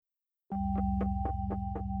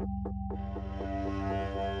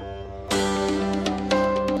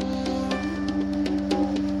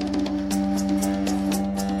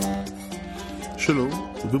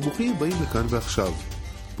וברוכים הבאים לכאן ועכשיו,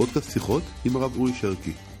 פודקאסט שיחות עם הרב אורי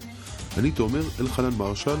שרקי. אני תומר אלחנן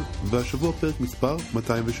מרשל, והשבוע פרק מספר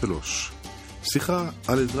 203. שיחה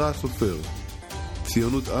על עזרא הסופר,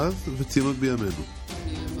 ציונות אז וציונות בימינו.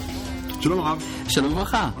 שלום הרב. שלום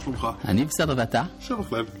וברכה. מה שלומך? אני בסדר ואתה? שלום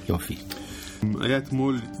בכלל. יופי. היה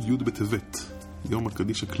אתמול י' בטבת, יום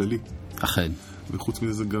הקדיש הכללי. אכן. וחוץ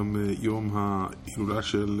מזה זה גם יום ההילולה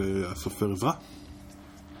של הסופר עזרא.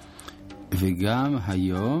 וגם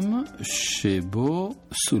היום שבו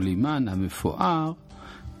סולימן המפואר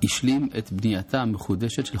השלים את בנייתה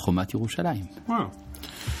המחודשת של חומת ירושלים.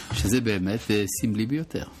 שזה באמת סמלי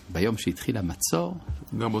ביותר. ביום שהתחיל המצור,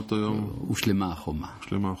 גם באותו יום הושלמה החומה.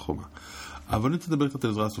 הושלמה החומה. אבל אני תדבר קצת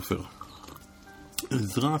על עזרא הסופר.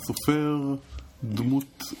 עזרא הסופר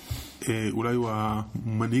דמות, אולי הוא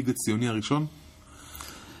המנהיג הציוני הראשון?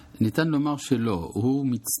 ניתן לומר שלא, הוא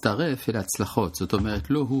מצטרף אל הצלחות, זאת אומרת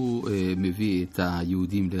לא הוא מביא את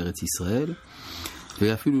היהודים לארץ ישראל,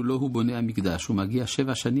 ואפילו לא הוא בונה המקדש, הוא מגיע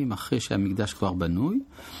 7 שנים אחרי שהמקדש כבר בנוי,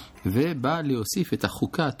 ובא להוסיף את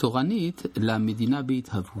החוקה התורנית למדינה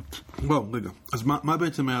בהתהוות. וואו, רגע, אז מה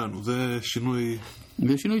בעצם היה לנו? זה שינוי...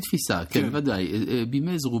 ושינוי תפיסה, כן, ודאי.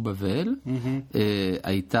 בימי זרובבל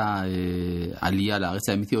הייתה עלייה לארץ,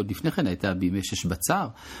 האמיתי עוד לפני כן הייתה בימי שש בצר,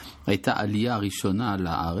 הייתה עלייה ראשונה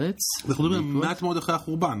לארץ. אנחנו מדברים מעט מאוד אחרי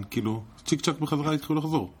החורבן, כאילו, צ'יק צ'ק בחזרה התחילו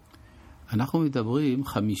לחזור. אנחנו מדברים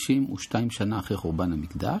 52 שנה אחרי חורבן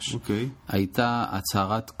המקדש, הייתה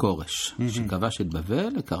הצהרת קורש, שכבש את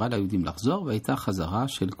בבל, קרא ליהודים לחזור, והייתה חזרה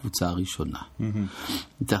של קבוצה הראשונה.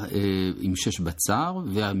 עם שש בצר,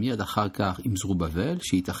 ומיד אחר כך עם זרובבל,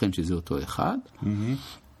 שייתכן שזה אותו אחד,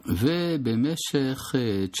 ובמשך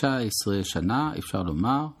 19 שנה, אפשר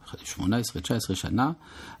לומר, 18-19 שנה,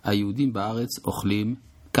 היהודים בארץ אוכלים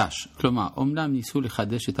קש. כלומר, אומנם ניסו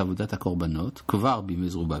לחדש את עבודת הקורבנות, כבר בימי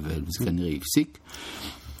זרובבל, וזה כנראה הפסיק.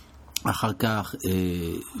 אחר כך,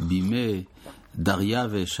 בימי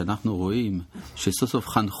דריווש, אנחנו רואים שסוף סוף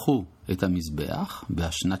חנכו את המזבח,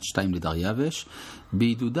 בשנת 2 לדריווש,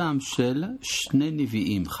 בעידודם של 2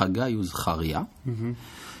 נביאים, חגי וזכריה,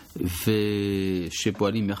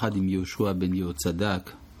 ושפועלים יחד עם יהושע בן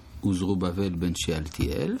יהוצדק וזרובבל בן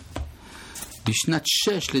שאלתיאל. בשנת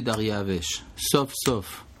 6 לדריווש, סוף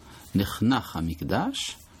סוף נחנך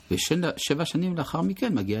המקדש, ו7 שנים לאחר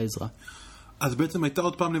מכן מגיע עזרא. אז בעצם הייתה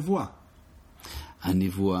עוד פעם נבואה.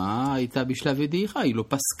 הנבואה הייתה בשלבי דעיכה, היא לא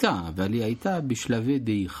פסקה, אבל היא הייתה בשלבי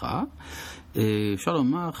דעיכה. אפשר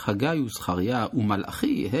לומר, חגי וזכריה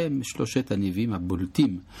ומלאכי הם 3 הנביאים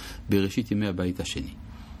הבולטים בראשית ימי הבית השני.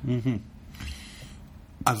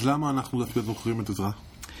 אז למה אנחנו דווקא זוכרים את עזרא?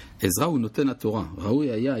 עזרא הוא נותן התורה. ראוי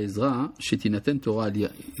היה עזרא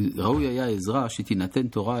שתינתן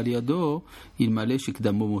תורה על ידו אלמלא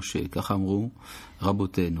שקדמו משה, כך אמרו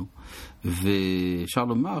רבותינו. ואפשר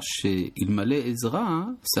לומר שאלמלא עזרא,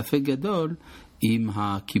 ספק גדול אם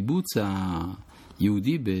הקיבוץ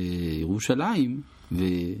היהודי בירושלים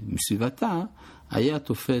ומסביבתה היה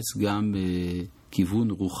תופס גם כיוון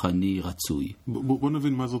רוחני רצוי. בוא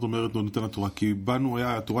נבין מה זאת אומרת לא ניתן התורה, כי בנו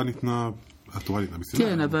היה התורה ניתנה בסיני.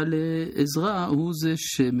 כן, אבל עזרא הוא זה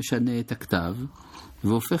שמשנה את הכתב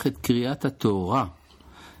והופך את קריאת התורה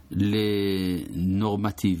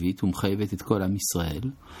לנורמטיבית ומחייבת את כל עם ישראל.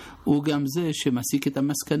 הוא גם זה שמסיק את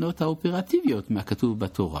המסקנות האופרטיביות מהכתוב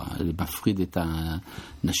בתורה, מפריד את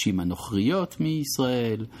הנשים הנוכריות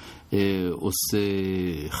מישראל, עושה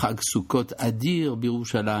חג סוכות אדיר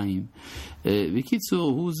בירושלים.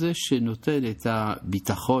 בקיצור, הוא זה שנותן את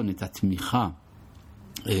הביטחון, את התמיכה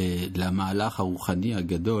למהלך הרוחני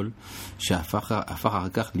הגדול שהפך אחר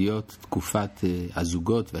כך להיות תקופת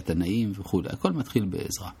הזוגות והתנאים וכו'. הכל מתחיל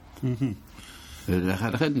בעזרא.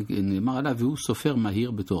 ולכן נאמר עליו, והוא סופר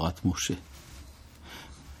מהיר בתורת משה.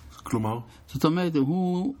 כלומר? זאת אומרת,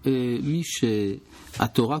 הוא מי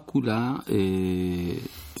שהתורה כולה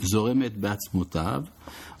זורמת בעצמותיו,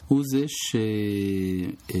 הוא זה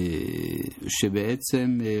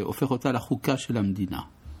שבעצם הופך אותה לחוקה של המדינה.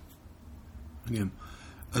 מעניין.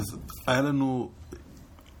 אז היה לנו,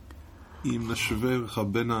 אם נשווה לך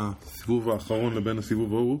בין הסיבוב האחרון לבין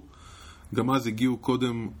הסיבוב ההוא, גם אז הגיעו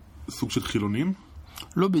קודם סוג של חילונים?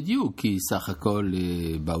 לא בדיוק, כי סך הכל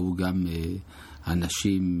באו גם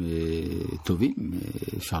אנשים טובים,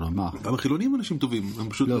 אפשר לומר. אבל חילונים אנשים טובים, הם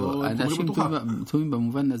פשוט לא אנשים טובים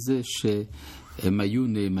במובן הזה שהם היו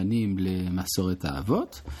נאמנים למסורת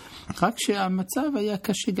האבות, רק שהמצב היה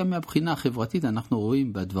קשה גם מהבחינה החברתית. אנחנו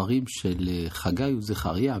רואים בדברים של חגי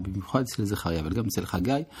וזכריה, במיוחד אצל זכריה, אבל גם אצל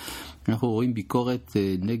חגי, אנחנו רואים ביקורת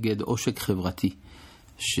נגד עושק חברתי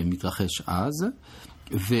שמתרחש אז,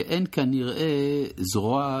 ואין כנראה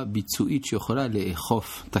זרוע ביצועית שיכולה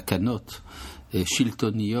לאכוף תקנות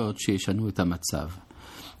שלטוניות שישנו את המצב.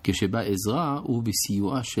 כשבא עזרא הוא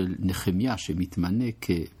בסיועה של נחמיה שמתמנה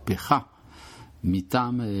כפחה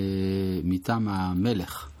מטעם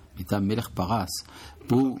המלך, מטעם מלך פרס.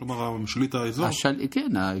 כלומר, שליט האזור?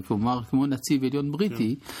 כן, כלומר, כמו נציב עליון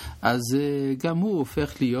בריטי, אז גם הוא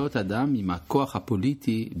הופך להיות אדם עם הכוח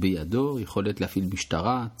הפוליטי בידו, יכולת להפעיל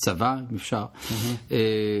משטרה, צבא, אם אפשר,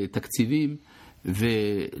 תקציבים,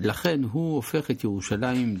 ולכן הוא הופך את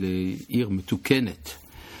ירושלים לעיר מתוקנת.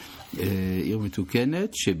 עיר מתוקנת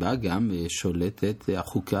שבה גם שולטת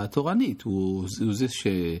החוקה התורנית. הוא זה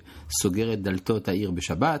שסוגר את דלתות העיר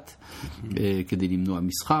בשבת כדי למנוע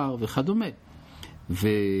מסחר וכדומה.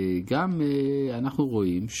 וגם אנחנו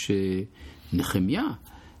רואים שנחמיה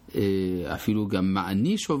אפילו גם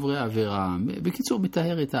מעניש עוברי עבירה, בקיצור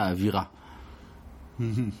מטהר את האווירה.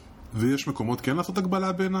 ויש מקומות כן לעשות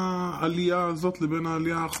הגבלה בין העלייה הזאת לבין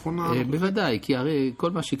העלייה האחרונה? בוודאי, כי הרי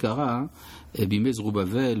כל מה שקרה בימי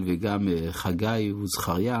זרובבל וגם חגי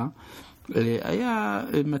וזכריה היה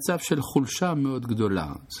מצב של חולשה מאוד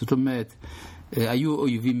גדולה. זאת אומרת, היו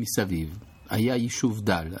אויבים מסביב, היה יישוב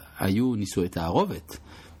דל, היו נישואי תערובת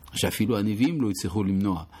שאפילו הנביאים לא הצליחו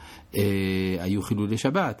למנוע, היו חילולי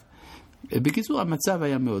שבת. בקיצור, המצב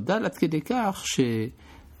היה מאוד דל עד כדי כך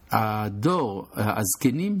שהדור,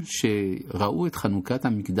 הזקנים שראו את חנוכת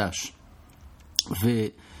המקדש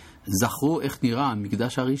וזכרו איך נראה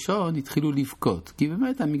המקדש הראשון, התחילו לבכות, כי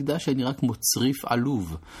באמת המקדש היה נראה כמו צריף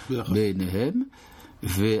עלוב בעיניהם,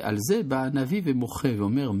 ועל זה בא הנביא ומוחה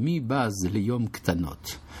ואומר מי בז ליום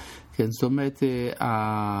קטנות. כן, זאת אומרת,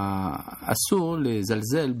 אסור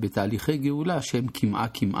לזלזל בתהליכי גאולה שהם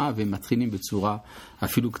כמעה והם מתחילים בצורה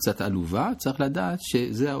אפילו קצת עלובה. צריך לדעת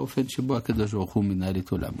שזה האופן שבו הקדוש ברוך הוא מנהל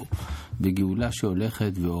את עולמו, בגאולה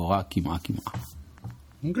שהולכת ואורה כמעה.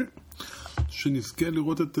 אוקיי. שנזכה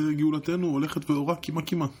לראות את גאולתנו הולכת ואורה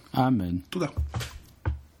כמעה. אמן. תודה.